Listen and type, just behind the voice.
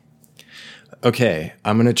Okay,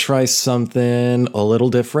 I'm going to try something a little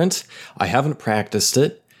different. I haven't practiced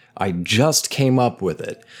it. I just came up with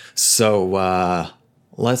it. So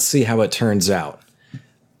let's see how it turns out.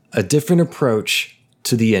 A different approach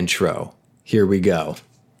to the intro. Here we go.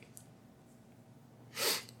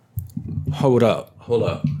 Hold up.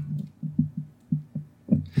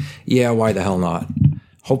 Yeah, why the hell not?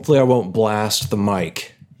 Hopefully I won't blast the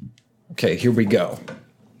mic. Okay, here we go.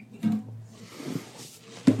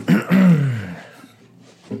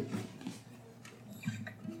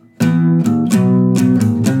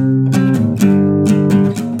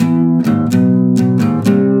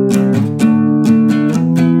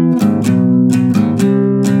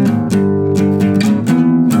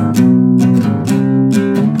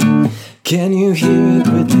 Can you hear it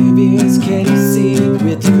with your ears? Can you see it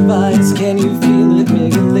with your eyes? Can you feel it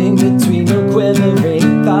wiggling between your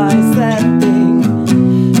quivering thighs? That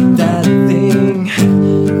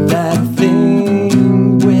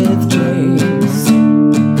thing with James.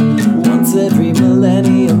 Once every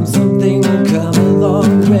millennium something will come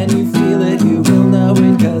along. When you feel it you will know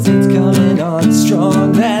it, 'cause it's coming on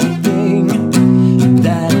strong. That thing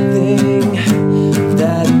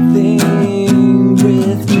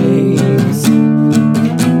with James.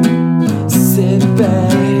 Sit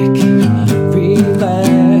back,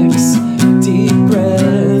 relax, deep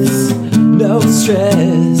breaths, no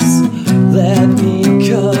stress. Let me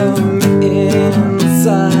come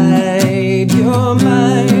inside your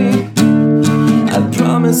mind. I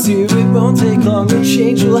promise you it won't take long, the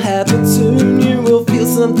change will happen soon. You will feel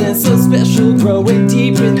something so special growing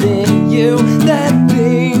deep within you. That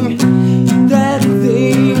thing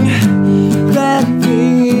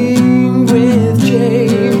with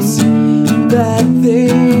James. That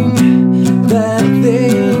thing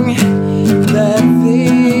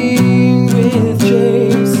with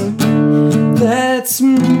James. That's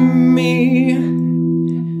me.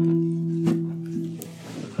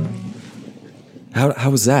 How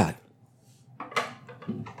was that?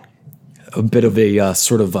 A bit of a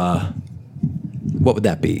what would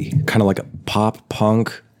that be? Kind of like a pop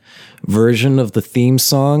punk version of the theme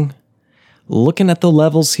song. Looking at the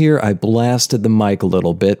levels here, I blasted the mic a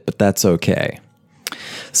little bit, but that's okay.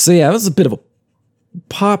 So yeah, it was a bit of a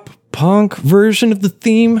pop punk version of the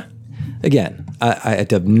theme. Again, I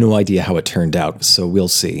have no idea how it turned out, so we'll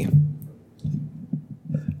see.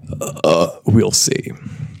 We'll see.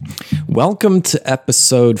 Welcome to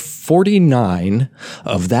episode 49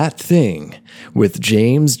 of That Thing with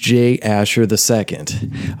James J. Asher II.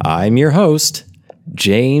 I'm your host,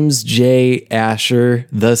 James J. Asher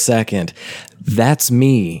II. That's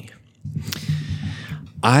me.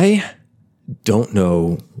 I don't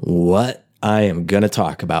know what I am going to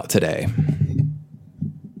talk about today.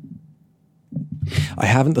 I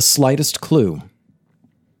haven't the slightest clue.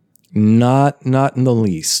 Not in the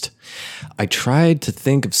least. I tried to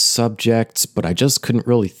think of subjects, but I just couldn't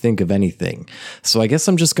really think of anything. So I guess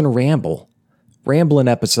I'm just going to ramble. Ramble an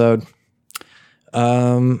episode.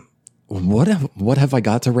 What have I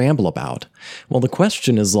got to ramble about? Well, the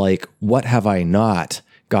question is like, what have I not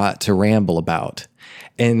got to ramble about?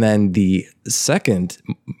 And then the second,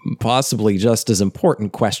 possibly just as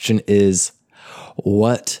important question is,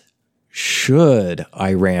 what should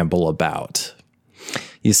I ramble about?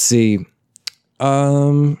 You see,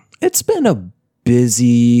 it's been a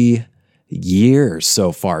busy year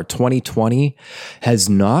so far. 2020 has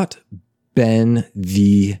not been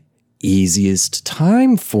the easiest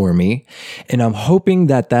time for me, and I'm hoping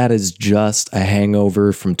that that is just a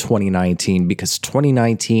hangover from 2019, because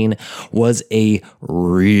 2019 was a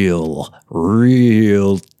real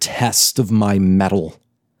test of my mettle.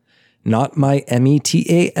 Not my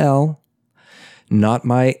METAL, not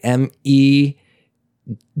my MEDDEL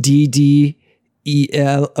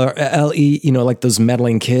or LE, like those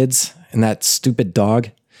meddling kids and that stupid dog.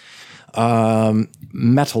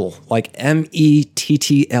 Metal, like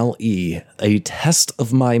METTLE, a test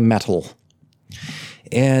of my mettle.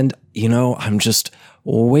 And, I'm just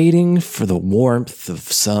waiting for the warmth of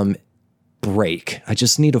some break. I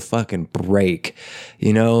just need a fucking break,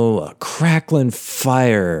 a crackling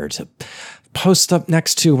fire to post up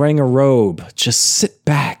next to, wearing a robe, just sit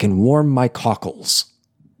back and warm my cockles.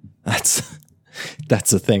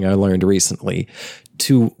 That's a thing I learned recently.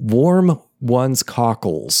 To warm one's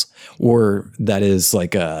cockles, or that is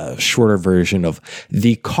like a shorter version of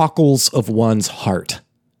the cockles of one's heart.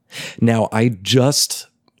 Now, I just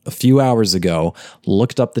a few hours ago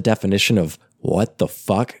looked up the definition of what the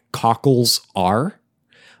fuck cockles are.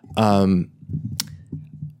 I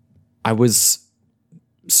was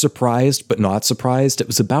surprised, but not surprised. It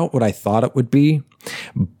was about what I thought it would be,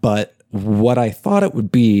 but what I thought it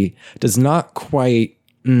would be does not quite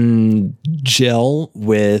gel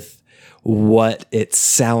with what it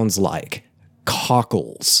sounds like.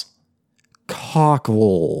 Cockles.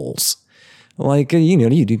 Like,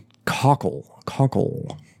 you do cockle.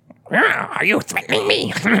 Are you threatening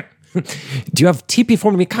me? Do you have TP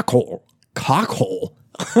for me, cockhole? Cockhole?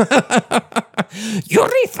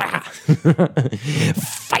 Urethra!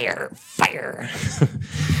 Fire.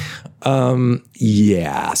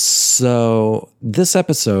 Yeah, so this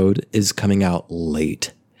episode is coming out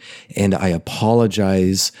late, and I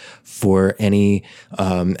apologize for any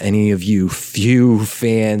of you few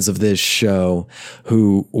fans of this show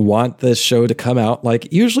who want this show to come out like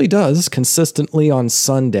it usually does consistently on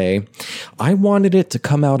Sunday. I wanted it to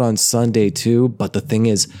come out on Sunday too, but the thing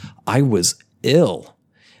is, I was ill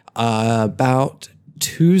about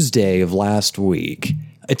Tuesday of last week.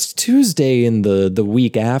 It's Tuesday in the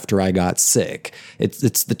week after I got sick.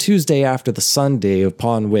 It's the Tuesday after the Sunday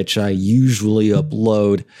upon which I usually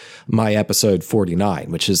upload my episode 49,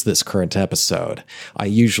 which is this current episode. I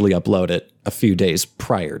usually upload it a few days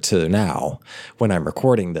prior to now when I'm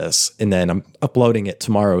recording this, and then I'm uploading it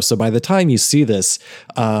tomorrow. So by the time you see this,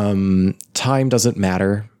 time doesn't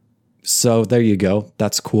matter. So there you go.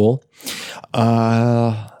 That's cool.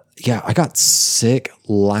 Yeah, I got sick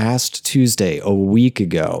last Tuesday, a week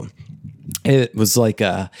ago. It was like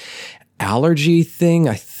a allergy thing.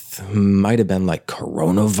 Might have been like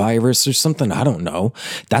coronavirus or something. I don't know.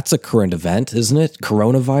 That's a current event, isn't it?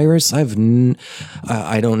 Coronavirus.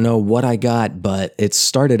 I don't know what I got, but it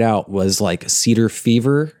started out was like cedar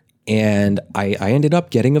fever, and I ended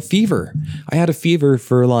up getting a fever. I had a fever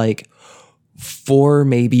for like 4,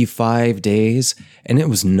 maybe 5 days, and it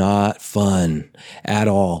was not fun at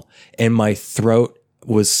all. And my throat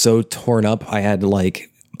was so torn up. I had like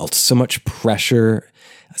so much pressure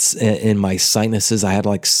in my sinuses. I had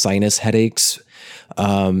like sinus headaches.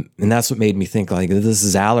 And that's what made me think like this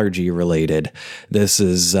is allergy related. This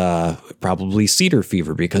is probably cedar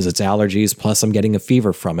fever because it's allergies. Plus I'm getting a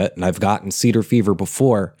fever from it. And I've gotten cedar fever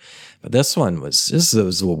before. But this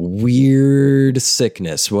was a weird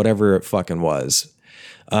sickness, whatever it fucking was.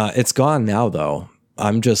 It's gone now, though.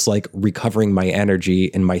 I'm just like recovering my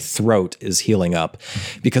energy, and my throat is healing up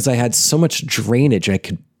because I had so much drainage. I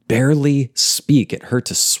could barely speak. It hurt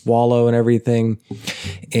to swallow and everything.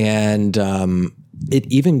 And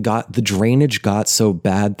the drainage got so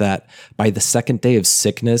bad that by the second day of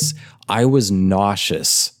sickness, I was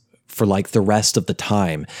nauseous for like the rest of the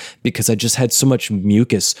time because I just had so much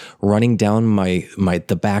mucus running down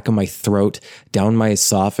the back of my throat, down my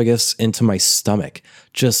esophagus, into my stomach,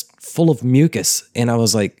 just full of mucus. And I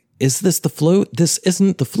was like, is this the flu? This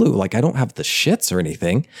isn't the flu. Like, I don't have the shits or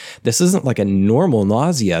anything. This isn't like a normal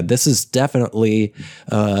nausea. This is definitely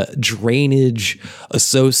drainage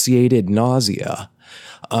associated nausea.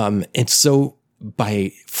 And so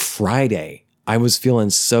by Friday, I was feeling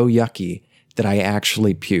so yucky that I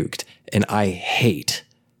actually puked, and I hate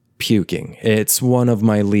puking. It's one of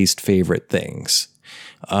my least favorite things.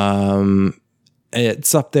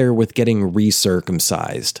 It's up there with getting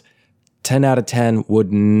recircumcised. 10 out of 10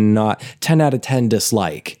 would not, 10 out of 10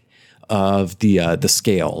 dislike of the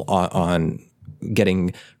scale on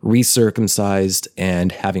getting recircumcised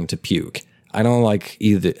and having to puke. I don't like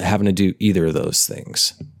having to do either of those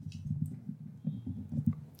things.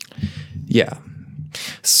 Yeah.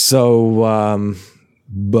 So,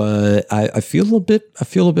 but I feel a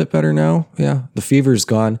bit better now. Yeah. The fever's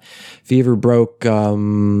gone. Fever broke,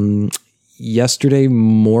 yesterday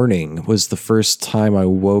morning was the first time I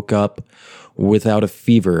woke up without a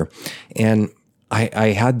fever. And I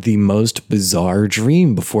had the most bizarre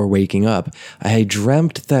dream before waking up. I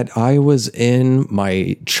dreamt that I was in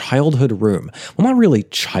my childhood room. Well, not really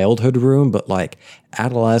childhood room, but like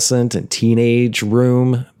adolescent and teenage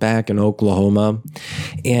room back in Oklahoma.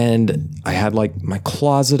 And I had like my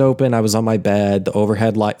closet open. I was on my bed. The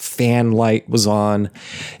overhead fan light was on.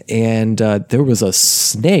 And there was a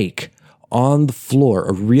snake on the floor,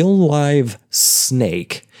 a real live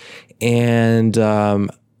snake. And I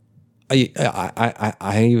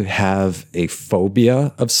have a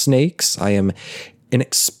phobia of snakes. I am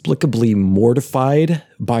inexplicably mortified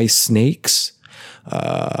by snakes.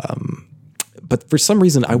 But for some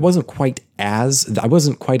reason, I wasn't quite as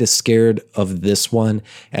scared of this one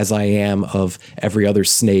as I am of every other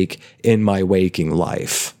snake in my waking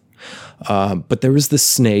life. But there was this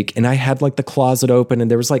snake, and I had like the closet open,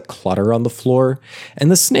 and there was like clutter on the floor,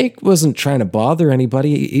 and the snake wasn't trying to bother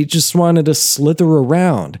anybody. He just wanted to slither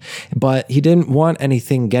around, but he didn't want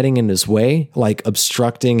anything getting in his way, like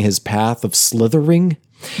obstructing his path of slithering.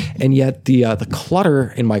 And yet the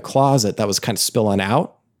clutter in my closet that was kind of spilling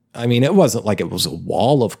out I mean, it wasn't like it was a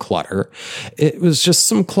wall of clutter. It was just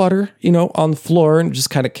some clutter, on the floor, and just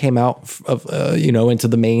kind of came out of, into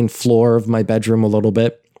the main floor of my bedroom a little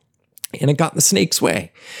bit. And it got in the snake's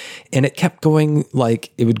way. And it kept going,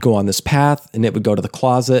 like it would go on this path and it would go to the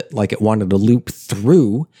closet, like it wanted to loop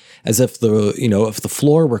through as if if the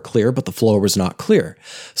floor were clear, but the floor was not clear.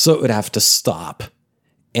 So it would have to stop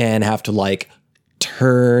and have to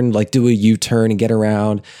turn, do a U-turn and get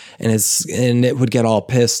around, and it would get all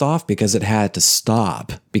pissed off because it had to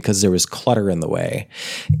stop because there was clutter in the way,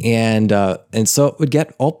 and so it would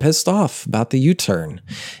get all pissed off about the U-turn,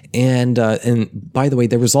 and by the way,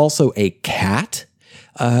 there was also a cat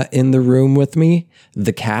in the room with me.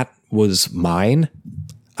 The cat was mine.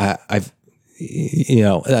 I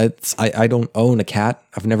don't own a cat.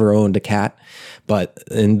 I've never owned a cat, but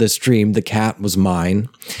in this dream, the cat was mine,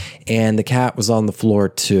 and the cat was on the floor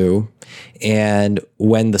too. And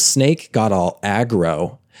when the snake got all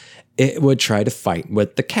aggro, it would try to fight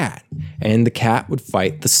with the cat, and the cat would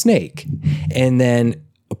fight the snake. And then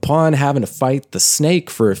upon having to fight the snake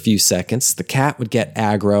for a few seconds, the cat would get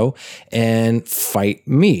aggro and fight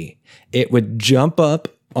me. It would jump up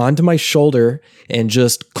onto my shoulder and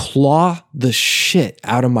just claw the shit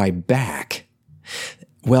out of my back.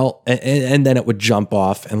 Well, and then it would jump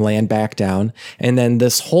off and land back down. And then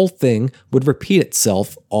this whole thing would repeat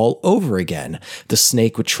itself all over again. The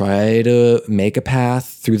snake would try to make a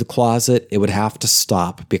path through the closet. It would have to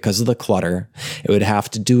stop because of the clutter. It would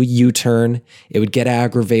have to do a U-turn. It would get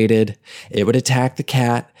aggravated. It would attack the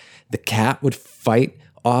cat. The cat would fight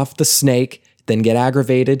off the snake, then get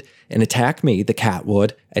aggravated and attack me, the cat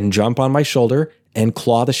would, and jump on my shoulder and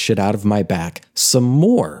claw the shit out of my back some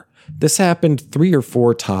more. This happened 3 or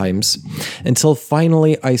 4 times until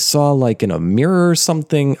finally I saw, in a mirror or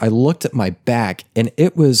something, I looked at my back and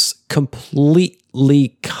it was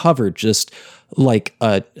completely covered, just like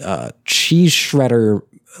a cheese shredder.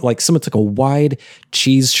 Like someone took a wide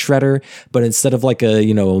cheese shredder, but instead of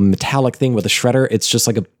a metallic thing with a shredder, it's just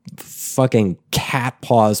like a fucking cat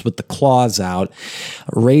paws with the claws out,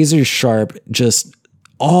 razor sharp, just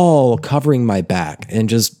all covering my back, and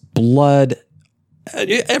just blood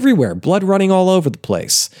everywhere, blood running all over the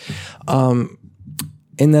place. And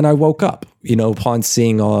then I woke up, upon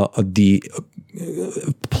seeing the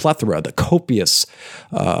plethora, the copious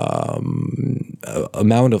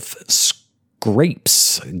amount of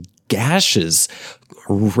scrapes, gashes,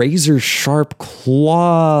 razor sharp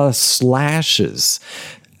claw slashes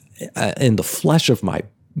in the flesh of my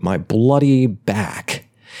bloody back.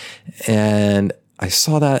 And I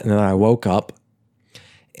saw that, and then I woke up,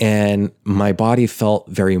 and my body felt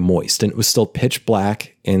very moist, and it was still pitch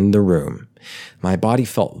black in the room. My body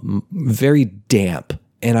felt very damp,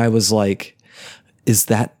 and I was like, is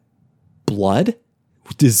that blood?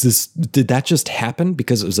 Did that just happen?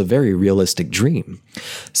 Because it was a very realistic dream.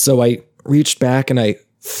 So I reached back and I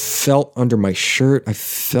felt under my shirt. I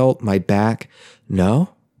felt my back.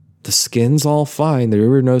 No, the skin's all fine. There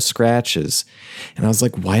were no scratches. And I was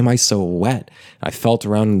like, why am I so wet? I felt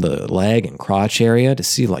around the leg and crotch area to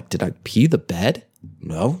see, did I pee the bed?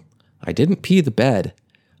 No, I didn't pee the bed.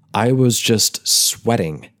 I was just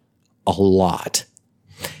sweating a lot.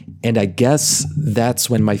 And I guess that's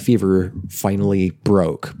when my fever finally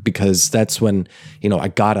broke, because that's when, I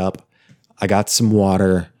got up, I got some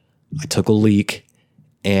water, I took a leak,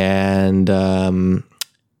 and then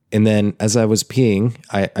as I was peeing,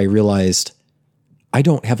 I realized I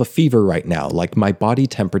don't have a fever right now. My body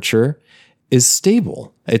temperature is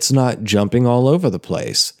stable. It's not jumping all over the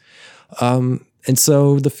place. And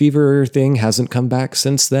so the fever thing hasn't come back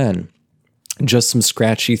since then. Just some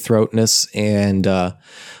scratchy throatness and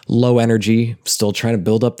low energy. Still trying to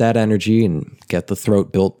build up that energy and get the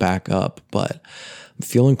throat built back up. But I'm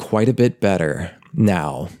feeling quite a bit better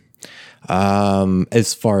now.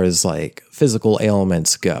 As far as physical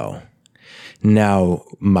ailments go. Now,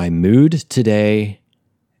 my mood today,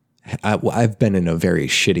 I've been in a very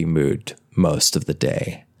shitty mood most of the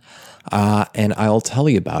day. And I'll tell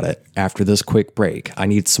you about it after this quick break. I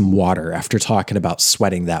need some water after talking about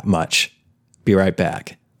sweating that much. Be right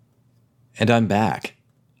back. And I'm back.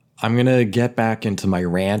 I'm going to get back into my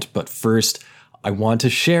rant, but first, I want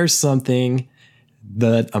to share something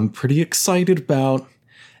that I'm pretty excited about.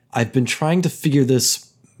 I've been trying to figure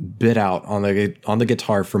this bit out on the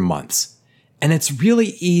guitar for months, and it's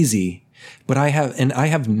really easy, but I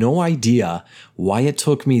have no idea why it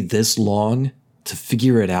took me this long to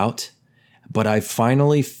figure it out, but I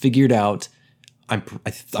finally figured out.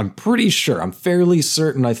 I'm pretty sure, I'm fairly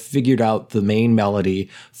certain I figured out the main melody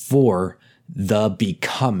for The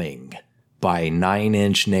Becoming by Nine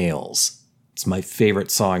Inch Nails. It's my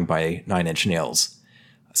favorite song by Nine Inch Nails.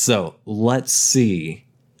 So let's see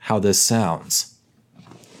how this sounds.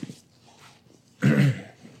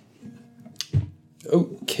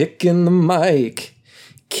 Oh, kicking the mic.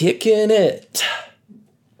 Kicking it.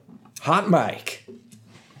 Hot mic.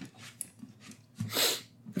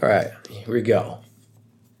 All right, here we go.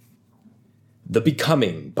 The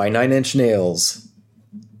Becoming by Nine Inch Nails.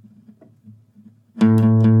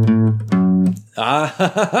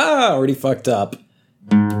 Already fucked up.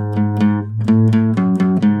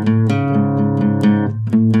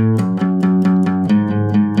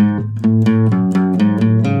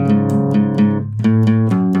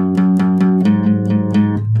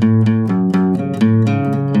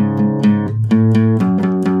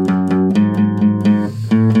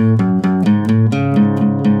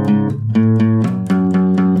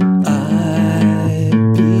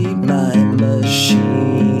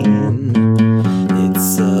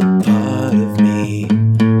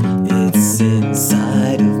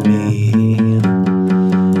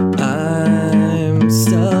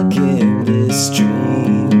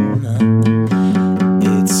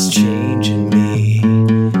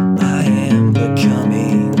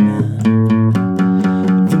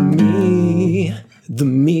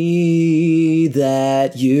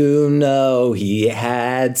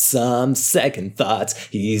 Some second thoughts.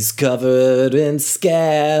 He's covered in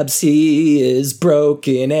scabs. He is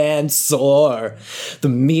broken and sore. The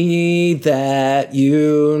me that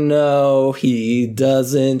you know, he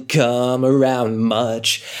doesn't come around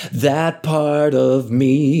much. That part of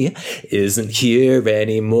me isn't here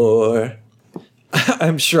anymore.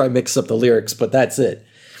 I'm sure I mixed up the lyrics, but that's it.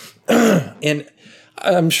 And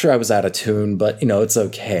I'm sure I was out of tune, but it's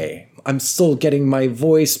okay. I'm still getting my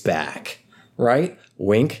voice back, right?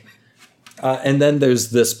 Wink. And then there's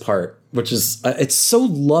this part, which is, it's so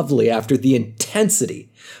lovely after the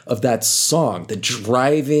intensity of that song, the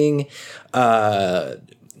driving,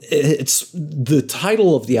 it's the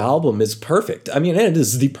title of the album is perfect. I mean, it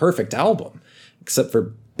is the perfect album, except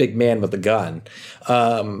for Big Man with a Gun.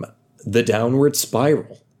 The Downward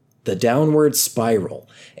Spiral.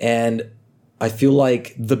 And I feel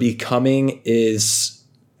like The Becoming is...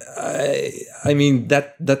 I mean,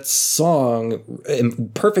 that song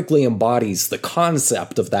perfectly embodies the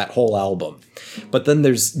concept of that whole album. But then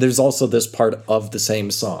there's also this part of the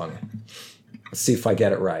same song. Let's see if I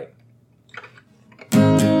get it right.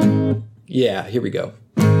 Yeah, here we go.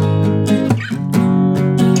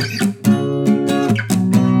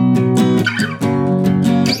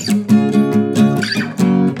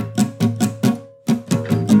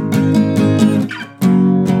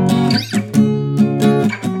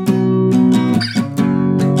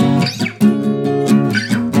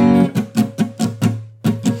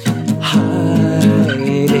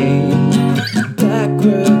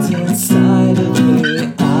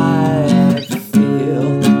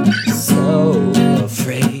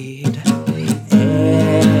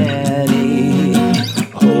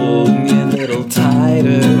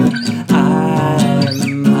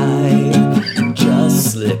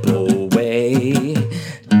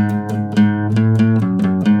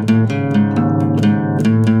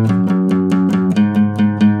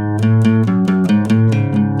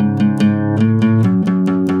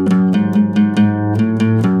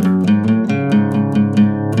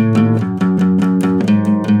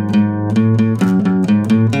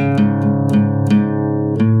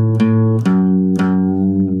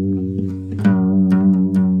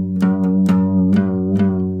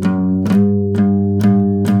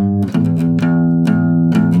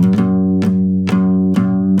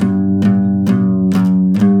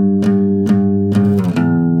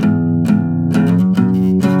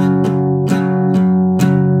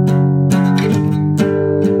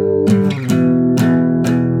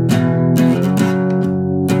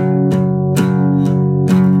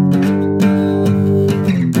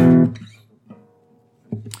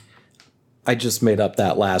 I just made up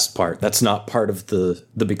that last part. That's not part of the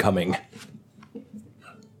Becoming.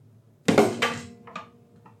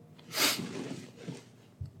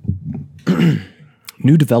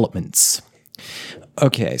 New developments.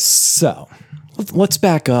 Okay, so let's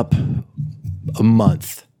back up a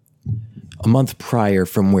month prior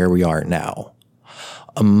from where we are now.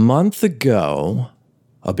 A month ago,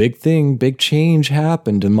 a big change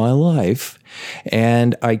happened in my life,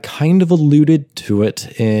 and I kind of alluded to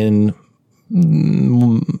it in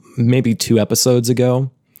maybe 2 episodes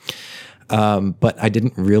ago. But I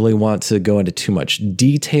didn't really want to go into too much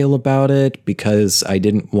detail about it because I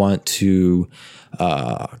didn't want to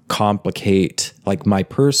complicate like my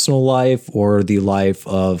personal life or the life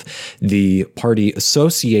of the party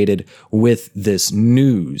associated with this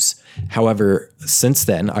news. However, since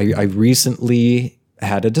then, I recently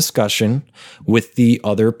had a discussion with the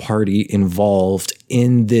other party involved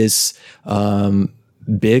in this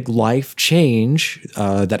big life change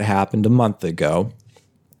that happened a month ago.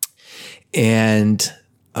 And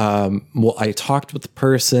I talked with the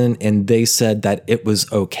person, and they said that it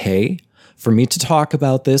was okay for me to talk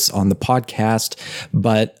about this on the podcast,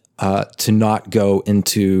 but to not go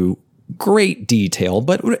into great detail.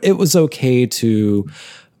 But it was okay to,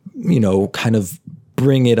 kind of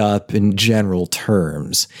bring it up in general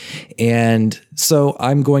terms. And so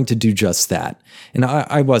I'm going to do just that. And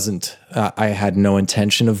I had no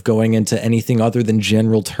intention of going into anything other than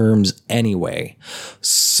general terms anyway.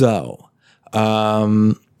 So,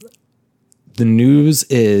 the news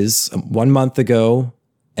is 1 month ago,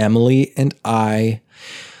 Emily and I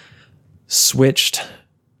switched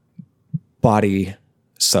body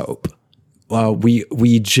soap.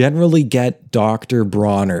 We generally get Dr.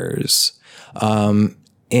 Bronner's.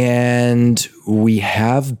 And we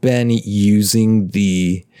have been using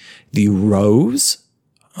the rose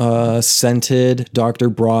scented Dr.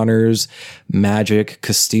 Bronner's Magic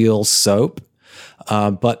Castile soap.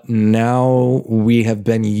 But now we have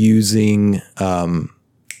been using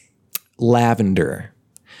lavender.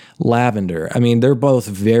 I mean, they're both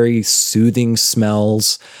very soothing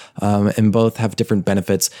smells, and both have different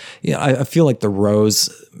benefits. I feel like the rose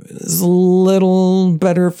is a little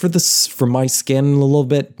better for my skin a little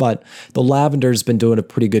bit, but the lavender's been doing a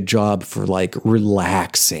pretty good job for like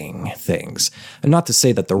relaxing things. And not to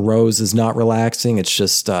say that the rose is not relaxing. It's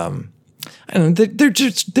just, they're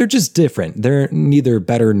just different. They're neither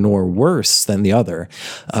better nor worse than the other.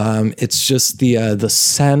 It's just the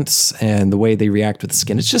scents and the way they react with the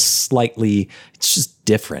skin. It's just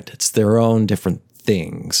different. It's their own different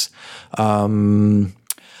things. I'm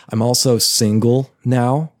also single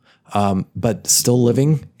now, but still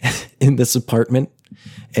living in this apartment,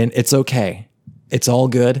 and it's okay. It's all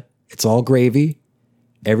good. It's all gravy.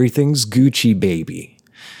 Everything's Gucci, baby.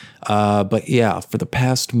 But yeah, for the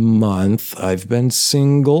past month, I've been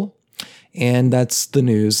single, and that's the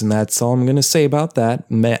news, and that's all I'm going to say about that.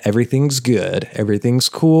 Everything's good. Everything's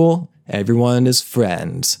cool. Everyone is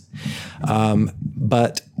friends.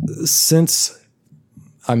 But since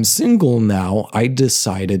I'm single now, I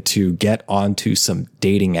decided to get onto some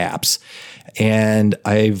dating apps, and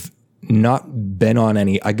I've not been on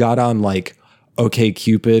any. I got on like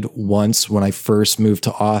OkCupid once when I first moved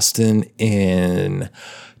to Austin in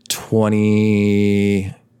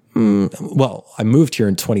I moved here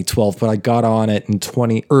in 2012, but I got on it in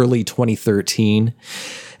early 2013.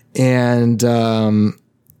 And, that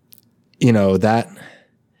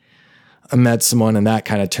I met someone, and that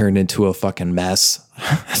kind of turned into a fucking mess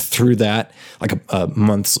through that, like a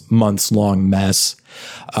months long mess.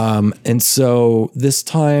 And so this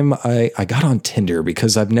time I got on Tinder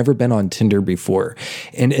because I've never been on Tinder before,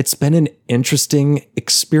 and it's been an interesting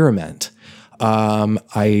experiment.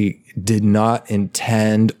 I did not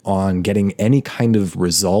intend on getting any kind of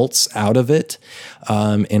results out of it.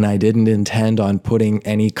 And I didn't intend on putting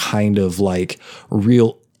any kind of like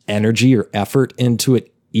real energy or effort into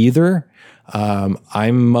it either.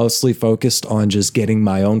 I'm mostly focused on just getting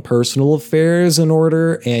my own personal affairs in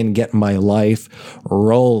order and get my life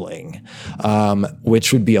rolling,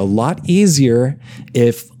 which would be a lot easier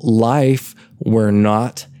if life were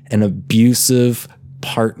not an abusive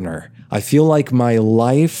partner. I feel like my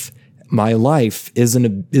life is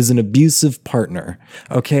an abusive partner.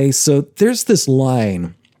 Okay, so there's this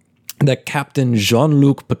line that Captain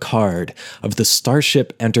Jean-Luc Picard of the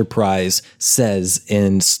Starship Enterprise says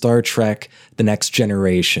in Star Trek: The Next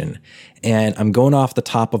Generation. And I'm going off the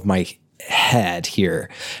top of my head here,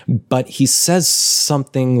 but he says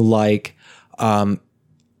something like,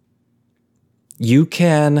 you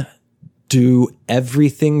can do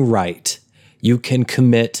everything right. You can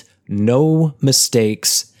commit no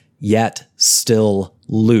mistakes, yet still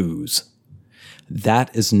lose.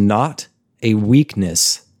 That is not a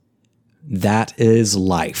weakness. That is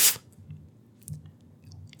life.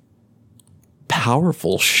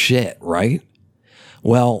 Powerful shit, right?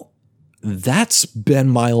 Well, that's been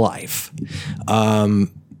my life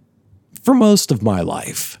for most of my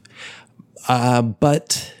life.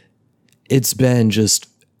 But it's been just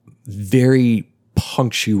very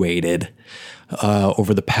punctuated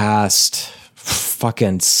over the past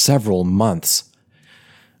fucking several months.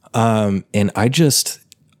 And I just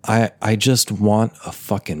want a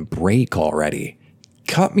fucking break already.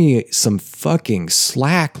 Cut me some fucking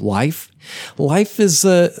slack, life. Life is,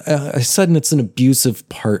 I said it's an abusive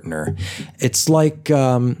partner. It's like,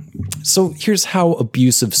 so here's how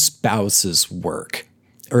abusive spouses work,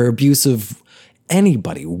 or abusive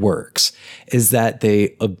anybody works is that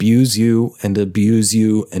they abuse you and abuse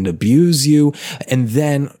you and abuse you. And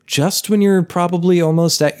then just when you're probably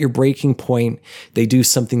almost at your breaking point, they do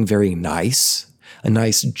something very nice, a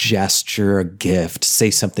nice gesture, a gift,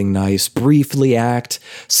 say something nice, briefly act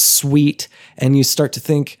sweet. And you start to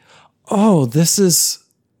think, oh,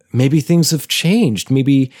 maybe things have changed.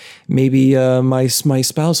 Maybe my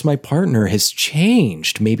spouse, my partner has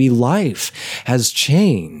changed. Maybe life has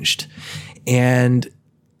changed. And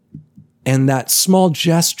that small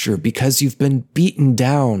gesture, because you've been beaten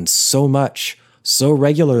down so much, so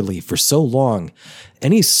regularly for so long,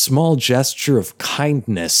 any small gesture of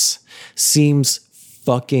kindness seems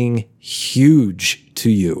fucking huge to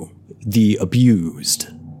you, the abused.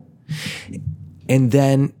 And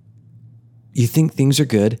then you think things are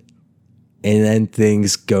good, and then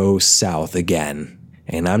things go south again.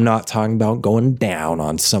 And I'm not talking about going down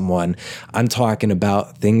on someone. I'm talking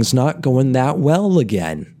about things not going that well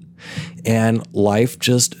again. And life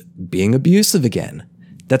just being abusive again.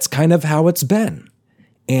 That's kind of how it's been.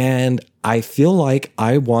 And I feel like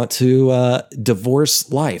I want to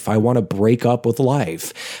divorce life. I want to break up with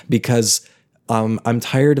life because I'm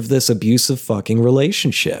tired of this abusive fucking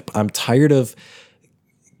relationship. I'm tired of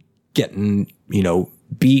getting,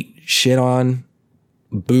 beat, shit on,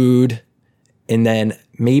 booed, and then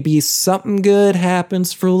maybe something good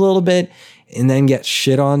happens for a little bit and then get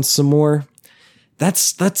shit on some more.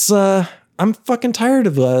 I'm fucking tired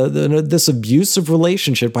of this abusive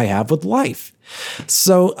relationship I have with life.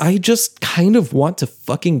 So I just kind of want to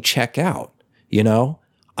fucking check out,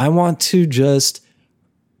 I want to just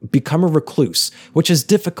become a recluse, which is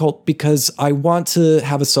difficult because I want to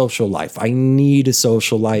have a social life. I need a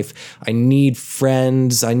social life. I need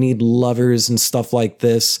friends. I need lovers and stuff like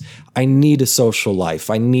this. I need a social life.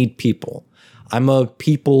 I need people. I'm a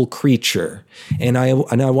people creature, and I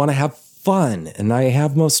want to have fun. And I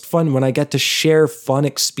have most fun when I get to share fun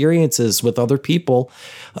experiences with other people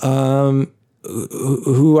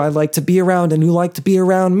who I like to be around and who like to be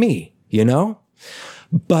around me,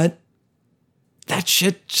 But that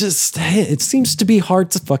shit it seems to be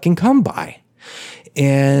hard to fucking come by.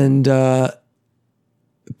 And, but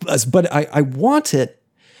I want it,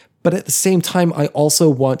 but at the same time, I also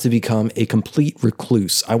want to become a complete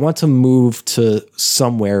recluse. I want to move to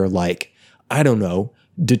somewhere like, I don't know,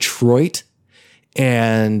 Detroit,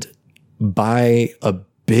 and buy a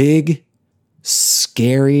big,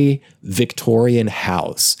 scary Victorian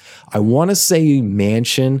house. I want to say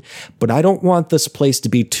mansion, but I don't want this place to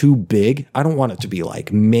be too big. I don't want it to be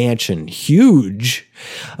like mansion huge,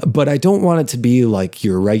 but I don't want it to be like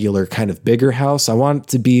your regular kind of bigger house. I want it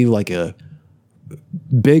to be like a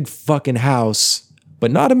big fucking house,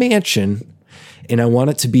 but not a mansion. And I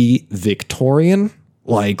want it to be Victorian,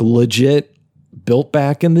 like legit built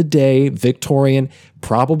back in the day, Victorian,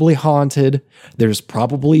 probably haunted. There's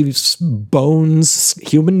probably bones,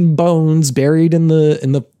 human bones buried in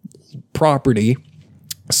the property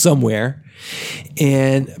somewhere,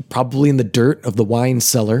 and probably in the dirt of the wine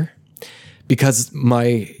cellar, because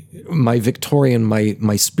my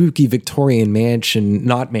spooky Victorian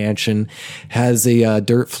mansion has a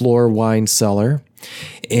dirt floor wine cellar,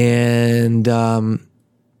 and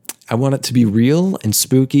I want it to be real and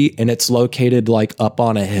spooky, and it's located like up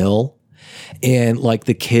on a hill, and like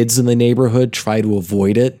the kids in the neighborhood try to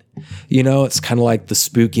avoid it. It's kind of like the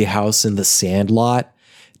spooky house in the Sandlot.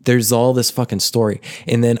 There's all this fucking story.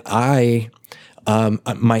 And then my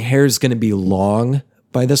hair is going to be long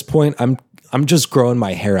by this point. I'm just growing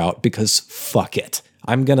my hair out because fuck it.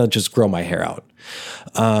 I'm going to just grow my hair out.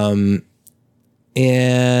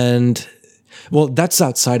 And well, that's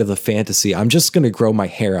outside of the fantasy. I'm just going to grow my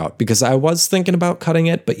hair out because I was thinking about cutting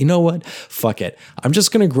it, but you know what? Fuck it. I'm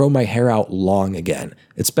just going to grow my hair out long again.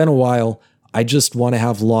 It's been a while. I just want to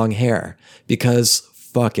have long hair because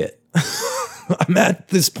fuck it. I'm at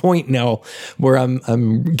this point now where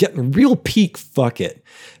I'm getting real peak fuck it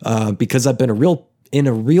because I've been in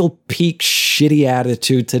a real peak shitty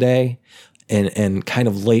attitude today and kind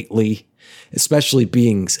of lately, especially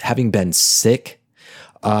having been sick.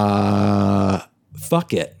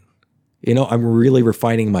 Fuck it. I'm really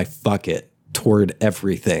refining my fuck it toward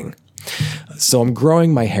everything. So I'm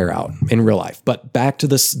growing my hair out in real life, but back to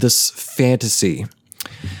this fantasy.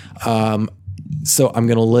 So I'm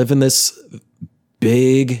going to live in this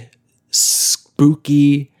big,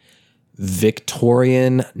 spooky,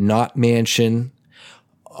 Victorian, not mansion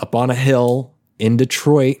up on a hill in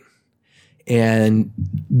Detroit. And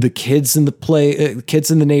the kids in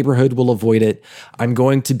the neighborhood will avoid it. I'm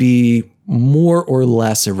going to be more or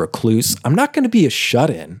less a recluse. I'm not going to be a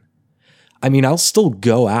shut-in. I mean, I'll still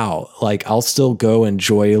go out. Like, I'll still go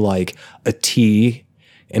enjoy like a tea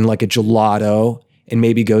and like a gelato and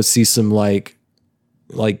maybe go see some like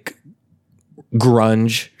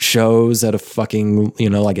grunge shows at a fucking,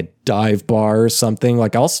 like a dive bar or something.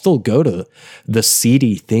 Like, I'll still go to the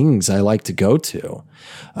seedy things I like to go to.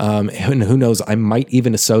 And who knows, I might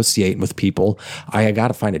even associate with people. I got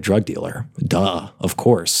to find a drug dealer. Duh, of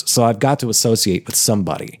course. So I've got to associate with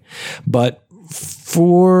somebody. But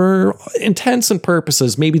for intents and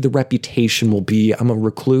purposes, maybe the reputation will be I'm a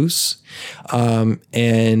recluse. And,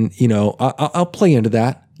 I'll play into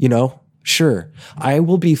that, Sure, I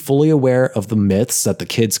will be fully aware of the myths that the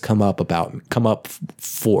kids come up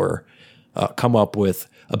with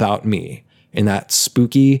about me in that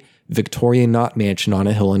spooky Victorian knot mansion on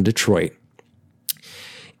a hill in Detroit.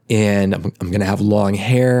 And I'm going to have long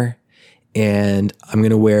hair, and I'm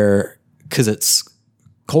going to wear, because it's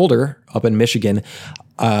colder up in Michigan,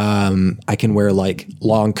 I can wear like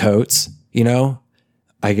long coats, I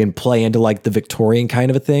can play into like the Victorian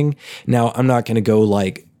kind of a thing. Now, I'm not going to go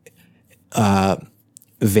like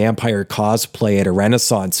vampire cosplay at a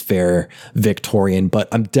Renaissance fair Victorian, but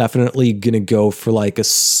I'm definitely going to go for like a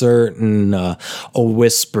certain, a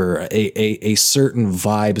whisper, a certain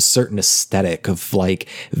vibe, a certain aesthetic of like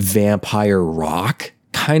vampire rock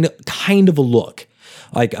kind of a look.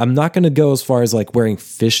 Like, I'm not going to go as far as like wearing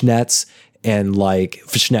fishnets and like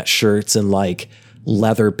fishnet shirts and like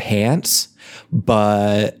leather pants,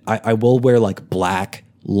 but I will wear like black,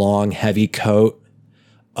 long, heavy coat,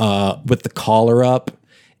 with the collar up,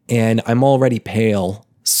 and I'm already pale.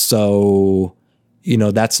 So,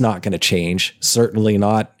 that's not going to change. Certainly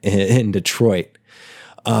not in Detroit.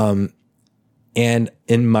 And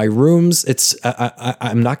in my rooms,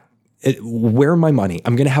 I'm not, where my money,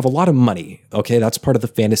 I'm going to have a lot of money. Okay. That's part of the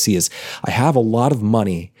fantasy is I have a lot of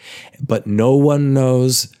money, but no one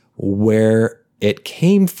knows where it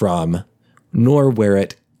came from, nor where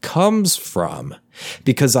it comes from,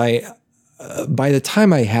 because by the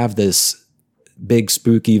time I have this big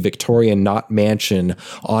spooky Victorian knot mansion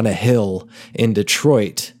on a hill in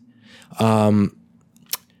Detroit, I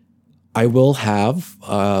will have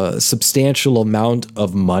a substantial amount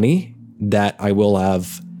of money that I will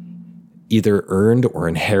have either earned or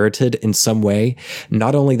inherited in some way.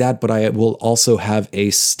 Not only that, but I will also have a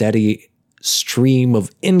steady stream of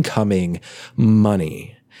incoming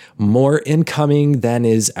money. More incoming than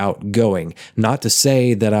is outgoing. Not to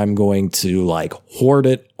say that I'm going to like hoard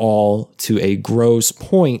it all to a gross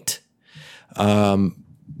point. I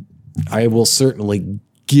will certainly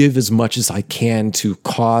give as much as I can to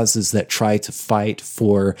causes that try to fight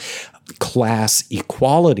for class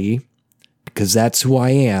equality, because that's who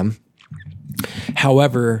I am.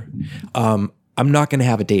 However, I'm not going to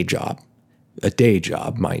have a day job,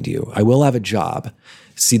 mind you. I will have a job.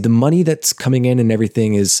 See, the money that's coming in and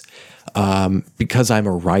everything is because I'm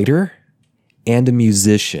a writer and a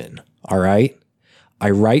musician. All right.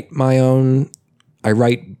 I write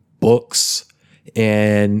books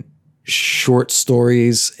and short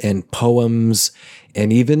stories and poems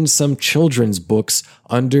and even some children's books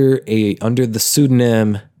under the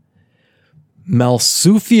pseudonym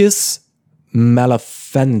Malsufius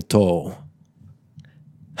Malefanto.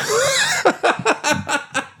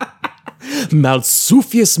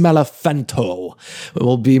 Malsufius Malefanto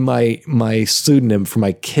will be my pseudonym for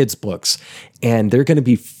my kids' books, and they're going to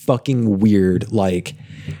be fucking weird. Like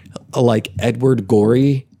Edward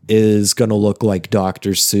Gorey is going to look like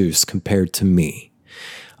Dr. Seuss compared to me.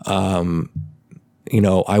 I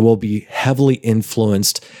will be heavily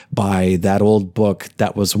influenced by that old book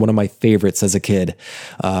that was one of my favorites as a kid.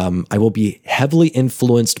 I will be heavily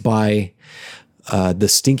influenced by The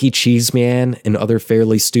Stinky Cheese Man and Other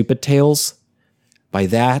Fairly Stupid Tales, by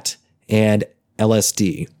that and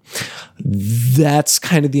LSD. That's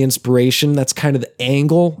kind of the inspiration. That's kind of the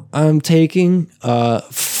angle I'm taking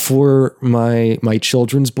for my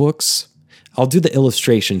children's books. I'll do the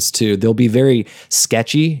illustrations too. They'll be very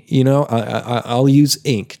sketchy. I'll use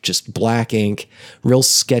ink, just black ink, real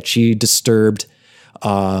sketchy, disturbed,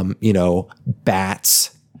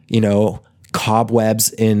 bats,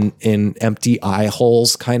 cobwebs in empty eye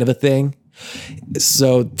holes kind of a thing.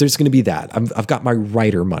 So there's going to be that. I've got my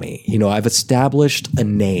writer money. I've established a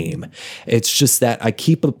name. It's just that I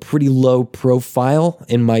keep a pretty low profile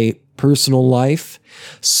in my personal life,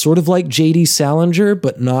 sort of like J.D. Salinger,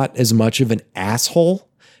 but not as much of an asshole,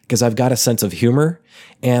 because I've got a sense of humor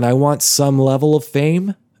and I want some level of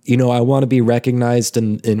fame. I want to be recognized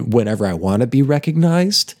in whenever I want to be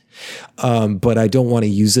recognized. but I don't want to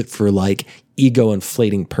use it for like ego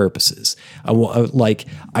inflating purposes. I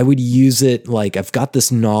would use it like I've got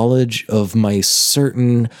this knowledge of my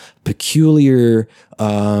certain peculiar,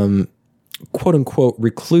 quote unquote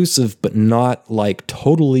reclusive, but not like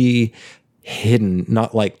totally hidden,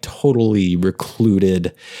 not like totally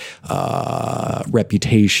recluded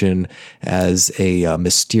reputation as a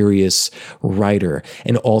mysterious writer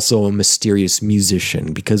and also a mysterious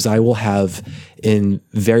musician, because I will have in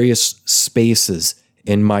various spaces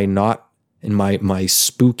in my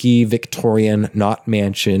spooky Victorian knot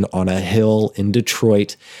mansion on a hill in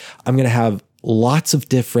Detroit, I'm going to have lots of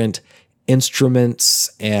different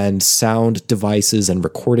instruments and sound devices and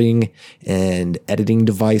recording and editing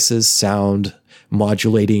devices, sound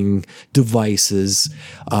modulating devices,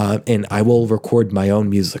 and I will record my own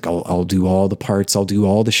music. I'll do all the parts. I'll do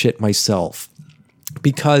all the shit myself.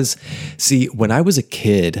 Because, see, when I was a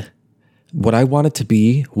kid, what I wanted to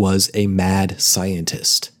be was a mad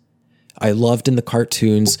scientist. I loved in the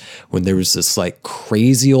cartoons when there was this like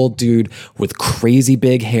crazy old dude with crazy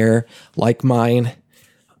big hair like mine.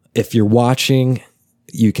 If you're watching,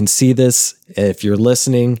 you can see this. If you're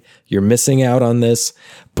listening, you're missing out on this.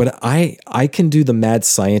 But I can do the mad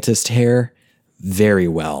scientist hair very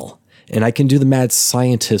well. And I can do the mad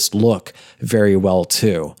scientist look very well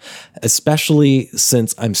too. Especially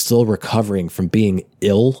since I'm still recovering from being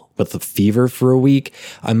ill with a fever for a week.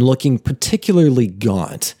 I'm looking particularly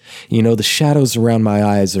gaunt. You know, the shadows around my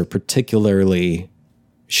eyes are particularly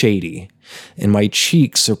shady. And my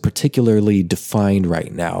cheeks are particularly defined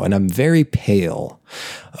right now, and I'm very pale.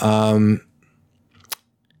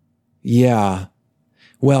 Yeah.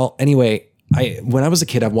 Well, anyway, when I was a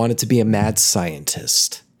kid, I wanted to be a mad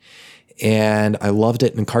scientist. And I loved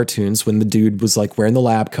it in cartoons when the dude was like wearing the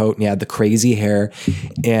lab coat and he had the crazy hair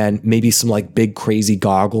and maybe some like big crazy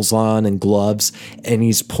goggles on and gloves. And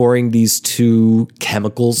he's pouring these two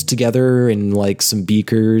chemicals together in like some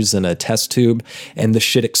beakers and a test tube and the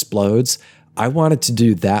shit explodes. I wanted to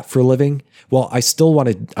do that for a living. Well, I still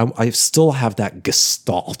have that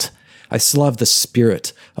gestalt. I still have the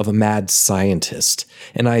spirit of a mad scientist.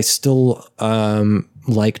 And I still,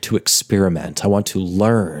 like to experiment. I want to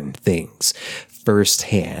learn things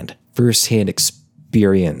firsthand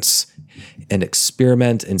experience and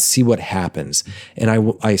experiment and see what happens.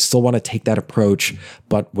 And I still want to take that approach,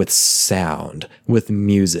 but with sound, with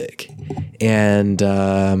music. And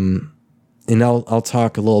I'll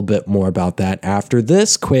talk a little bit more about that after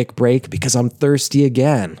this quick break because I'm thirsty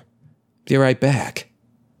again. Be right back.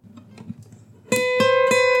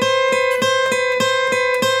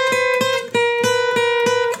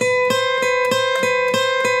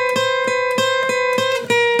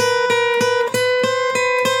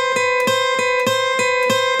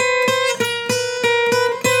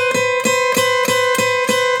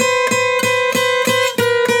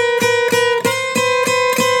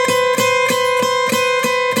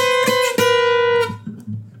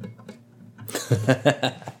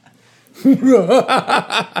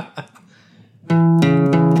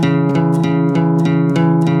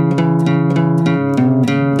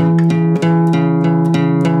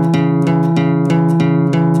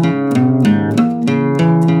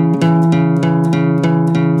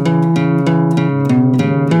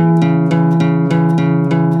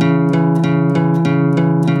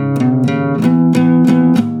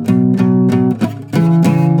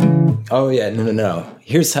 Oh yeah, no.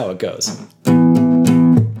 Here's how it goes.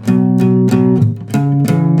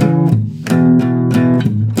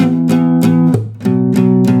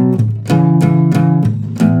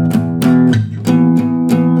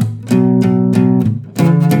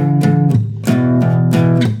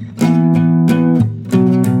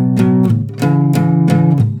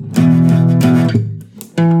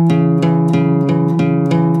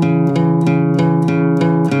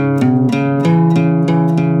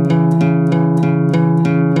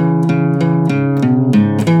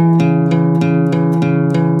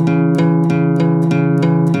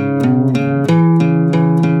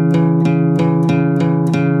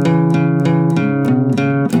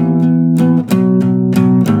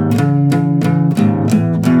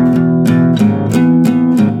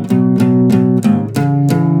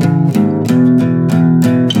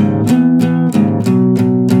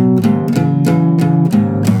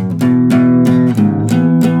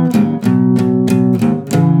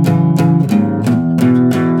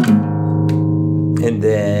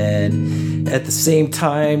 At the same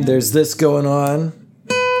time, there's this going on.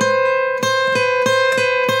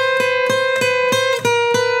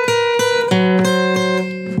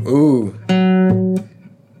 Ooh.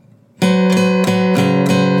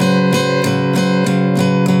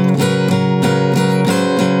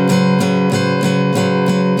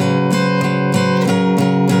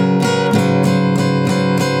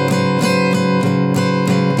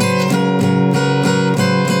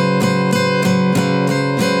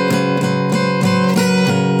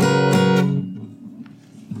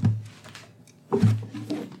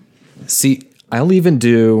 I'll even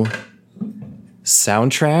do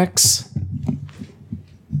soundtracks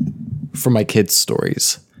for my kids'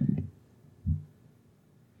 stories.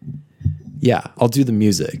 Yeah, I'll do the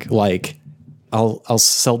music. Like, I'll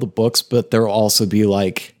sell the books, but there'll also be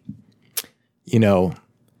like, you know,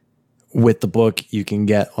 with the book, you can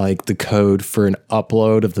get like the code for an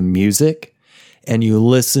upload of the music, and you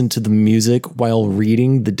listen to the music while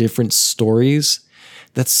reading the different stories.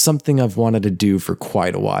 That's something I've wanted to do for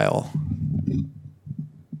quite a while.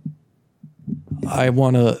 I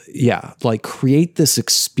want to, like create this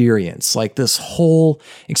experience, like this whole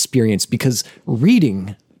experience, because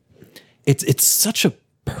reading, it's such a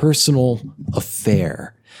personal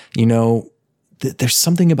affair. You know, there's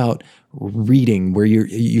something about reading where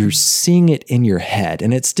you're seeing it in your head,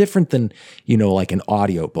 and it's different than, you know, like an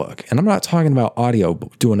audiobook. And I'm not talking about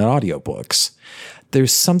doing audiobooks.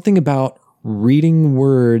 There's something about reading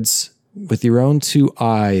words with your own two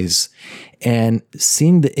eyes and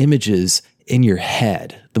seeing the images in your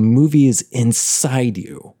head. The movie is inside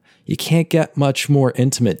you. You can't get much more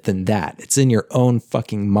intimate than that. It's in your own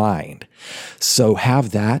fucking mind. So have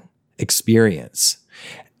that experience.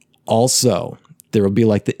 Also, there will be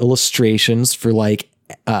like the illustrations for like,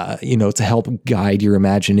 to help guide your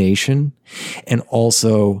imagination, and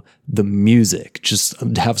also the music. Just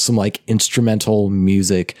have some like instrumental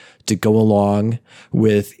music to go along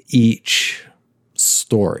with each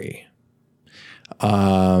story.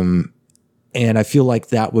 And I feel like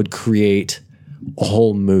that would create a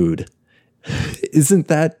whole mood. Isn't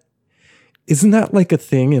that like a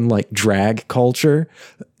thing in like drag culture?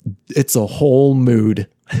 It's a whole mood.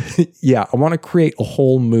 Yeah, I want to create a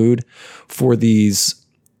whole mood for these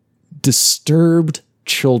disturbed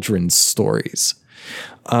children's stories.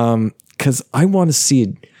 Cause I want to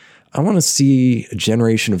see a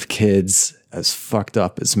generation of kids as fucked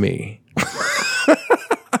up as me.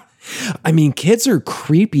 I mean, kids are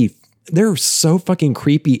creepy. They're so fucking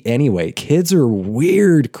creepy anyway. Kids are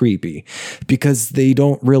weird creepy because they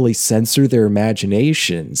don't really censor their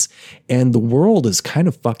imaginations. And the world is kind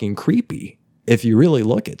of fucking creepy if you really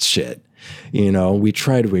look at shit. You know, we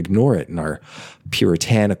try to ignore it in our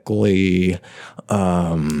puritanically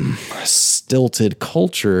stilted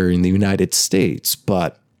culture in the United States.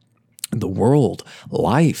 But the world,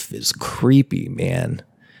 life is creepy, man.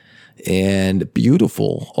 And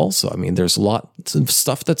beautiful also. I mean, there's a lot of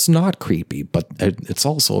stuff that's not creepy, but it's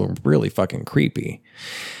also really fucking creepy.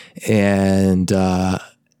 And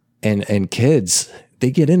kids, they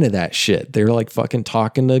get into that shit. They're like fucking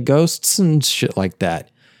talking to ghosts and shit like that.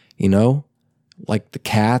 You know, like the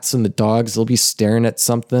cats and the dogs, they'll be staring at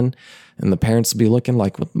something and the parents will be looking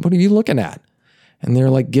like, what are you looking at? And they're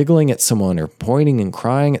like giggling at someone or pointing and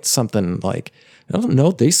crying at something. Like, I don't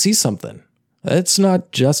know, they see something. It's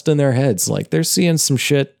not just in their heads. Like, they're seeing some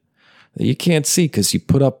shit that you can't see because you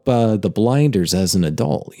put up the blinders as an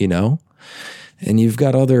adult, you know? And you've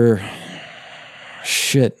got other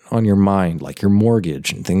shit on your mind, like your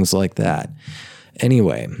mortgage and things like that.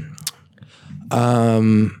 Anyway,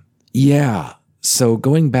 yeah. So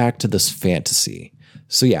going back to this fantasy.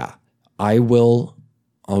 So yeah, I'll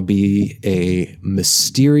be a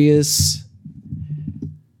mysterious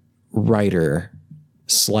writer /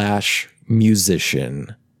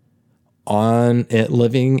 musician on it,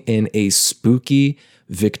 living in a spooky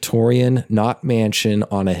Victorian knot mansion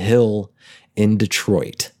on a hill in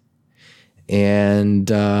Detroit. And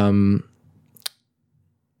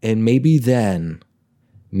maybe then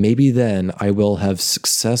I will have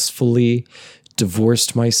successfully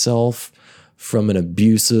divorced myself from an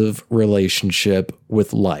abusive relationship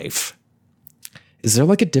with life. Is there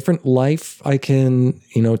like a different life I can,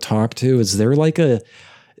 talk to? Is there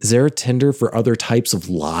a Tinder for other types of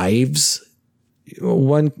lives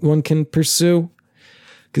one can pursue?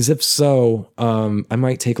 Because if so, I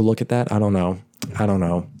might take a look at that. I don't know.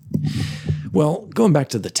 Well, going back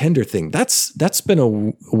to the Tinder thing, that's been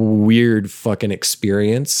a weird fucking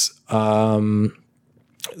experience.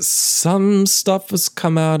 Some stuff has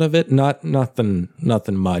come out of it, nothing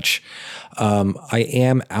much. I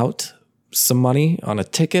am out some money on a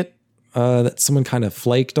ticket that someone kind of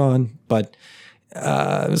flaked on, but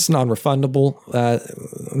it's non-refundable.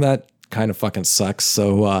 That kind of fucking sucks.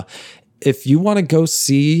 So if you want to go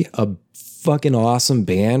see a fucking awesome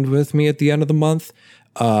band with me at the end of the month,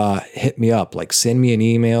 hit me up. Like, send me an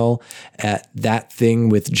email at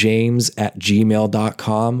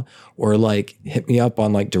thatthingwithjames@gmail.com, or like hit me up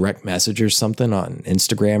on like direct message or something on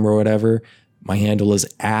Instagram or whatever. My handle is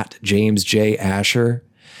 @JamesJAsher.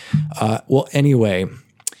 Well, anyway,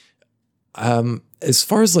 as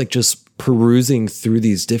far as like just perusing through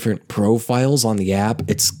these different profiles on the app,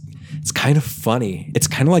 it's It's kind of funny. It's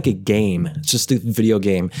kind of like a game. It's just a video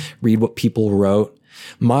game. Read what people wrote.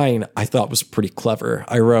 Mine, I thought was pretty clever.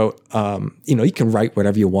 I wrote, you can write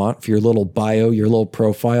whatever you want for your little bio, your little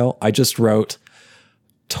profile. I just wrote,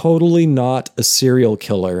 totally not a serial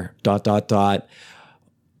killer, ...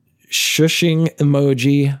 Shushing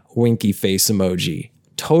emoji, winky face emoji.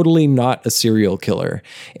 Totally not a serial killer.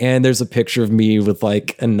 And there's a picture of me with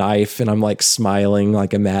like a knife and I'm like smiling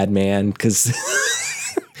like a madman because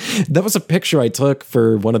that was a picture I took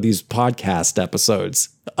for one of these podcast episodes.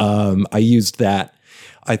 I used that.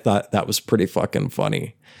 I thought that was pretty fucking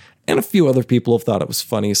funny. And a few other people have thought it was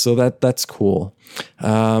funny, so that's cool.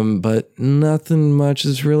 But nothing much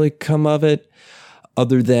has really come of it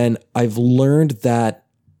other than I've learned that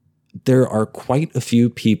there are quite a few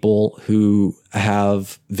people who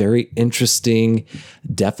have very interesting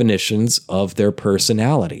definitions of their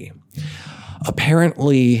personality.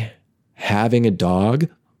 Apparently, having a dog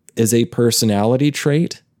is a personality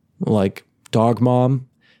trait, like dog mom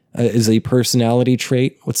is a personality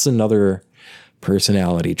trait. What's another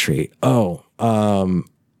personality trait?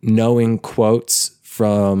 Knowing quotes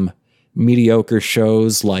from mediocre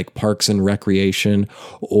shows like Parks and Recreation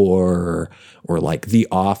or like The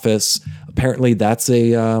Office. Apparently that's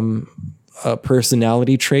a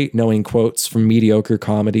personality trait, knowing quotes from mediocre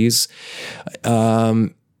comedies.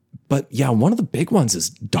 But yeah, one of the big ones is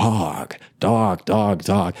dog. I've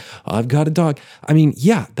got a dog. I mean,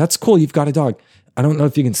 yeah, that's cool. You've got a dog. I don't know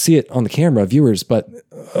if you can see it on the camera, viewers, but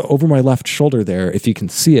over my left shoulder there, if you can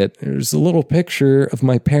see it, there's a little picture of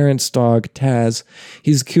my parents' dog, Taz.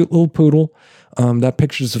 He's a cute little poodle. That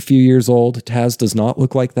picture's a few years old. Taz does not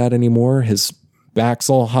look like that anymore. His back's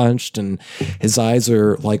all hunched and his eyes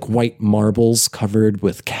are like white marbles covered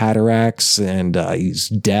with cataracts, and he's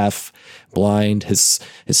deaf, blind. His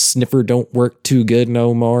sniffer don't work too good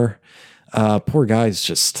no more. Poor guy's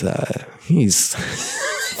just, he's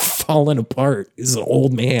falling apart. He's an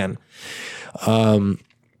old man.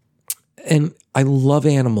 And I love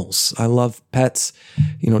animals. I love pets,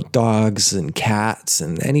 dogs and cats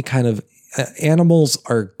and any kind of animals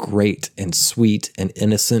are great and sweet and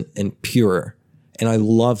innocent and pure. And I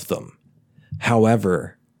love them.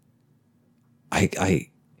 However, I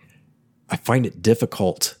find it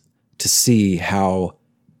difficult to see how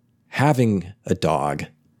having a dog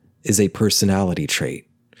is a personality trait.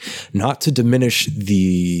 Not to diminish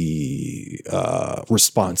the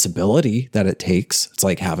responsibility that it takes. It's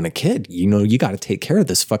like having a kid. You got to take care of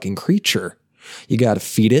this fucking creature. You got to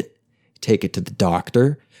feed it, take it to the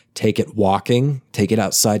doctor, take it walking, take it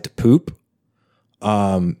outside to poop.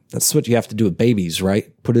 That's what you have to do with babies,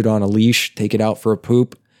 right? Put it on a leash, take it out for a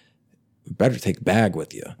poop. You better take a bag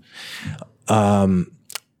with you. But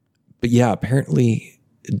yeah, apparently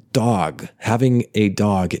having a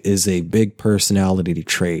dog is a big personality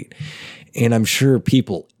trait. And I'm sure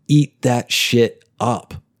people eat that shit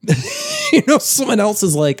up. Someone else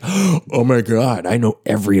is like, oh my God, I know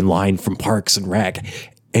every line from Parks and Rec.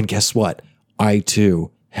 And guess what? I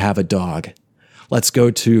too have a dog. Let's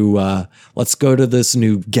go to this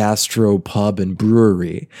new gastro pub and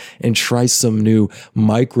brewery and try some new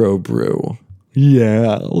microbrew.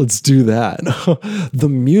 Yeah, let's do that. The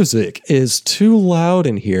music is too loud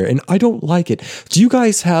in here and I don't like it. Do you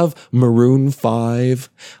guys have Maroon 5?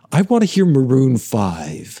 I want to hear Maroon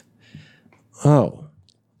 5. Oh,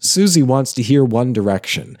 Susie wants to hear One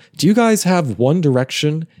Direction. Do you guys have One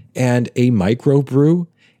Direction and a microbrew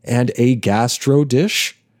and a gastro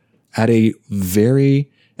dish at a very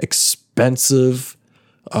expensive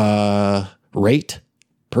rate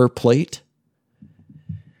per plate?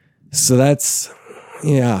 So that's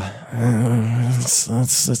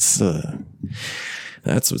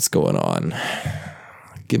what's going on.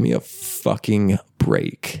 Give me a fucking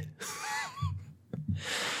break.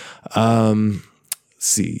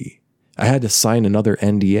 See, I had to sign another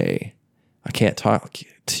NDA. I can't talk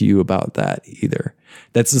to you about that either.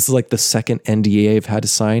 This is like the second NDA I've had to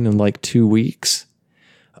sign in like 2 weeks.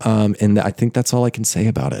 And I think that's all I can say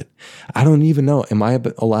about it. I don't even know. Am I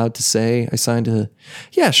allowed to say I signed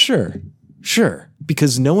yeah, sure.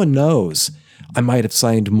 Because no one knows. I might have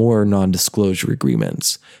signed more non-disclosure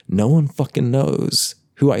agreements. No one fucking knows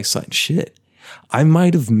who I signed. Shit. I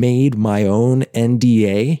might have made my own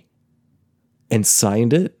NDA and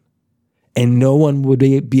signed it, and no one would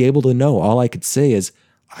be able to know. All I could say is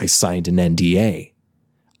I signed an NDA.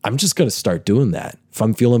 I'm just going to start doing that. If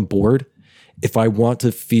I'm feeling bored, if I want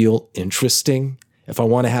to feel interesting, if I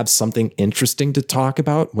want to have something interesting to talk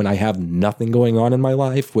about when I have nothing going on in my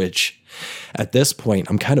life, which at this point,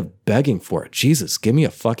 I'm kind of begging for it. Jesus, give me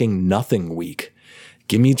a fucking nothing week.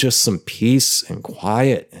 Give me just some peace and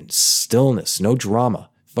quiet and stillness, no drama.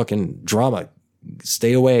 fucking drama.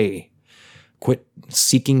 Stay away. Quit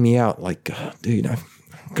seeking me out. Like, dude, I've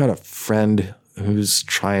got a friend who's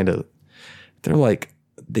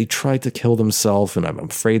they tried to kill themselves, and I'm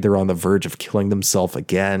afraid they're on the verge of killing themselves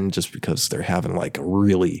again just because they're having like a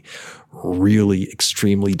really, really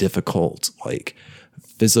extremely difficult, like,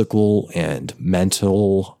 physical and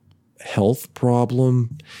mental health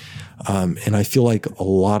problem. And I feel like a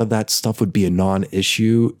lot of that stuff would be a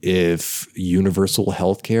non-issue if universal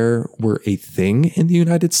healthcare were a thing in the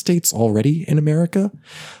United States already in America.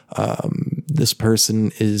 This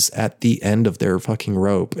person is at the end of their fucking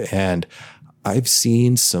rope, and I've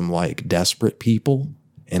seen some like desperate people,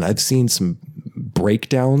 and I've seen some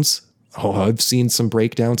breakdowns. I've seen some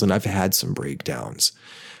breakdowns, and I've had some breakdowns,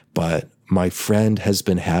 but my friend has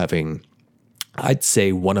been having, I'd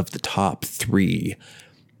say, one of the top 3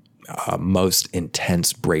 most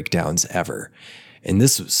intense breakdowns ever. And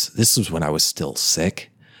this was when I was still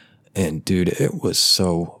sick. And dude, it was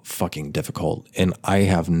so fucking difficult. And I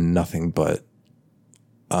have nothing but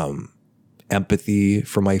empathy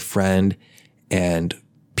for my friend and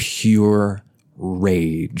pure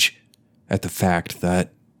rage at the fact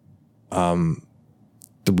that the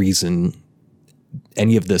reason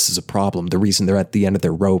any of this is a problem, the reason they're at the end of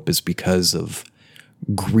their rope, is because of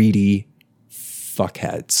greedy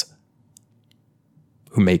fuckheads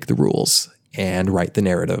who make the rules and write the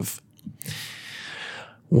narrative.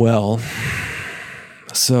 Well,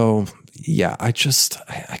 so yeah, I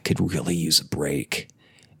could really use a break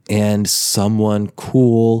and someone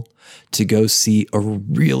cool to go see a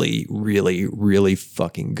really, really, really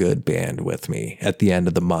fucking good band with me at the end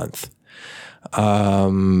of the month.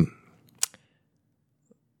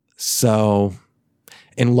 So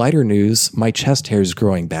in lighter news, my chest hair is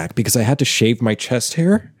growing back because I had to shave my chest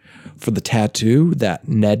hair for the tattoo that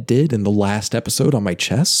Ned did in the last episode on my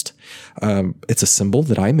chest. It's a symbol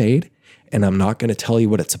that I made, and I'm not going to tell you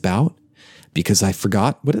what it's about because I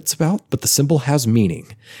forgot what it's about, but the symbol has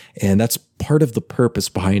meaning, and that's part of the purpose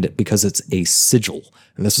behind it because it's a sigil,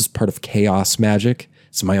 and this is part of chaos magic.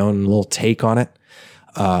 It's my own little take on it.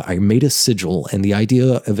 I made a sigil, and the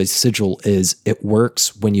idea of a sigil is it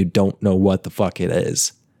works when you don't know what the fuck it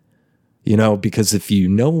is. You know, because if you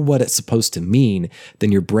know what it's supposed to mean,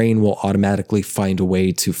 then your brain will automatically find a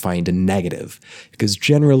way to find a negative. Because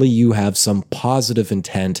generally you have some positive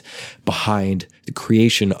intent behind the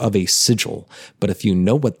creation of a sigil. But if you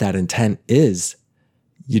know what that intent is,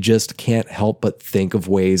 you just can't help but think of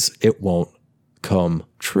ways it won't come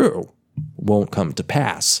true, won't come to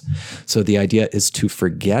pass. So the idea is to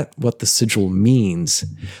forget what the sigil means.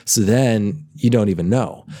 So then you don't even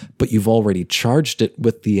know, but you've already charged it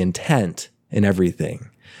with the intent and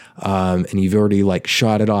everything. And you've already like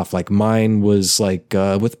shot it off. Like mine was like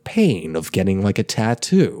with pain of getting like a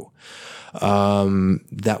tattoo.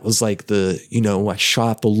 That was like I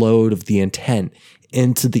shot the load of the intent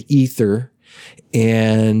into the ether,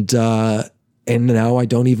 and now I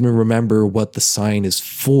don't even remember what the sign is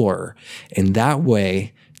for. And that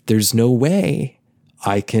way, there's no way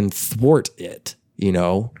I can thwart it,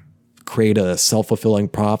 create a self-fulfilling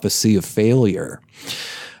prophecy of failure.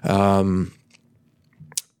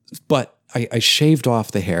 But I shaved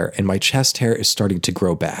off the hair, and my chest hair is starting to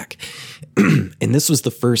grow back. And this was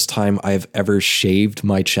the first time I've ever shaved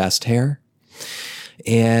my chest hair.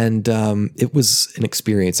 And it was an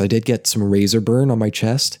experience. I did get some razor burn on my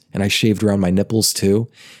chest, and I shaved around my nipples too.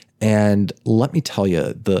 And let me tell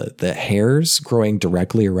you, the hairs growing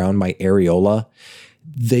directly around my areola,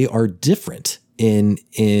 they are different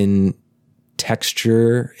in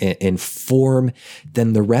texture and form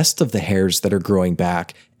than the rest of the hairs that are growing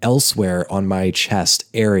back elsewhere on my chest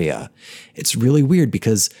area. It's really weird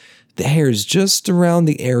because the hairs just around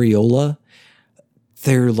the areola,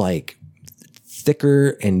 they're like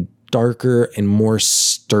thicker and darker and more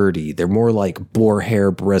sturdy. They're more like boar hair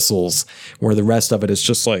bristles, where the rest of it is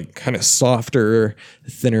just like kind of softer,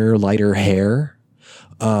 thinner, lighter hair.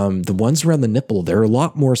 The ones around the nipple, they're a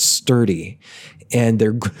lot more sturdy, and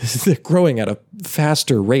they're growing at a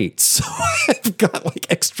faster rate. So I've got like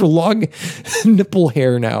extra long nipple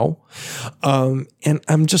hair now. And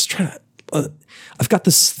I'm just trying to, I've got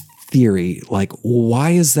this theory, like,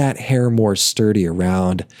 why is that hair more sturdy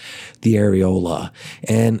around the areola?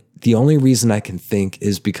 And the only reason I can think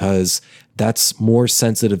is because that's more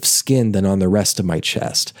sensitive skin than on the rest of my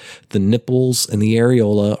chest. The nipples and the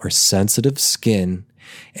areola are sensitive skin.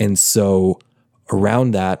 And so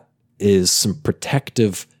around that is some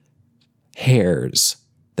protective hairs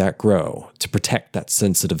that grow to protect that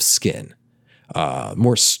sensitive skin.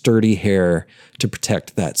 More sturdy hair to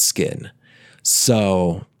protect that skin.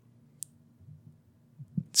 So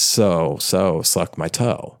So suck my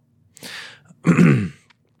toe.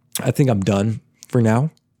 I think I'm done for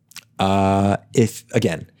now. If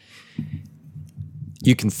again,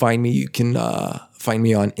 you can find me. You can find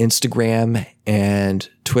me on Instagram and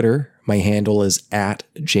Twitter. My handle is at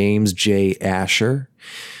James J. Asher.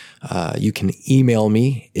 You can email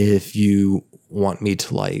me if you want me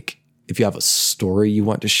to, like, if you have a story you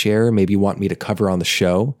want to share, maybe you want me to cover on the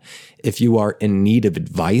show. If you are in need of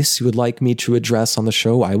advice you would like me to address on the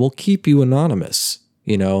show, I will keep you anonymous.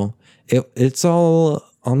 You know, it's all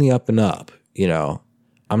on the up and up. You know,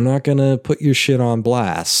 I'm not going to put your shit on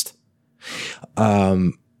blast.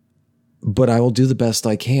 But I will do the best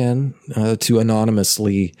I can to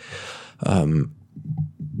anonymously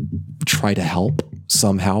try to help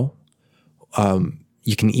somehow.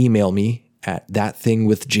 You can email me at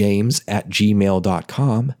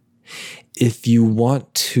thatthingwithjames@gmail.com. If you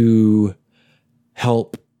want to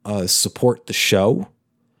help support the show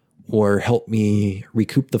or help me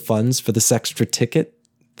recoup the funds for this extra ticket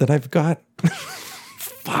that I've got,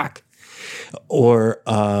 fuck. Or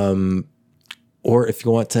if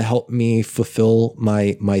you want to help me fulfill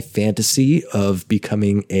my fantasy of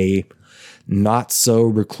becoming a not so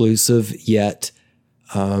reclusive yet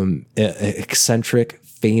eccentric,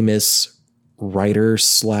 famous writer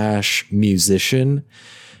 / musician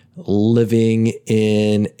living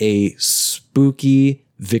in a spooky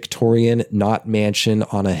Victorian knot mansion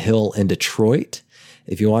on a hill in Detroit.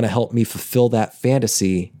 If you want to help me fulfill that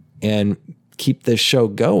fantasy and keep this show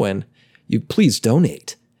going, you please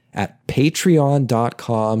donate at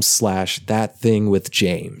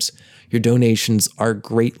patreon.com/thatthingwithjames. Your donations are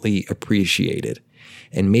greatly appreciated.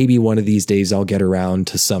 And maybe one of these days I'll get around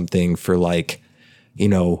to something for, like, you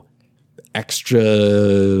know, extra,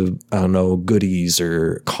 I don't know, goodies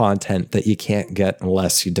or content that you can't get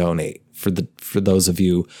unless you donate. For those of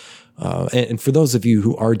you, and for those of you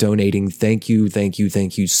who are donating, thank you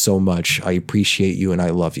so much. I appreciate you and I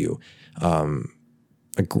love you. I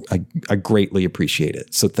greatly appreciate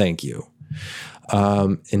it. So thank you.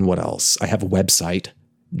 And what else? I have a website,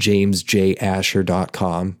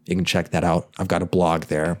 jamesjasher.com. You can check that out. I've got a blog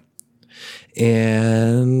there.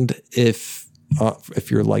 And if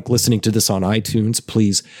you're, like, listening to this on iTunes,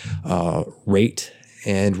 please rate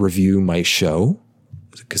and review my show,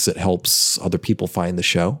 because it helps other people find the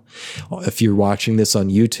show. If you're watching this on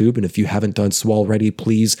YouTube, and if you haven't done so already,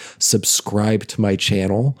 please subscribe to my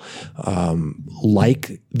channel.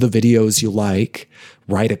 Like the videos you like,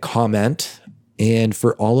 write a comment. And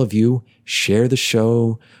for all of you, share the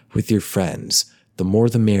show with your friends. The more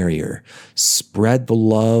the merrier. Spread the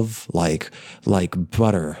love like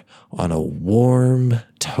butter on a warm,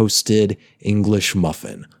 toasted English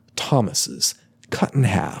muffin. Thomas's, cut in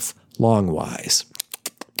half, longwise.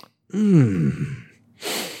 I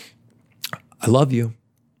love you.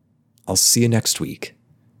 I'll see you next week.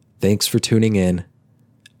 Thanks for tuning in.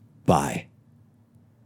 Bye.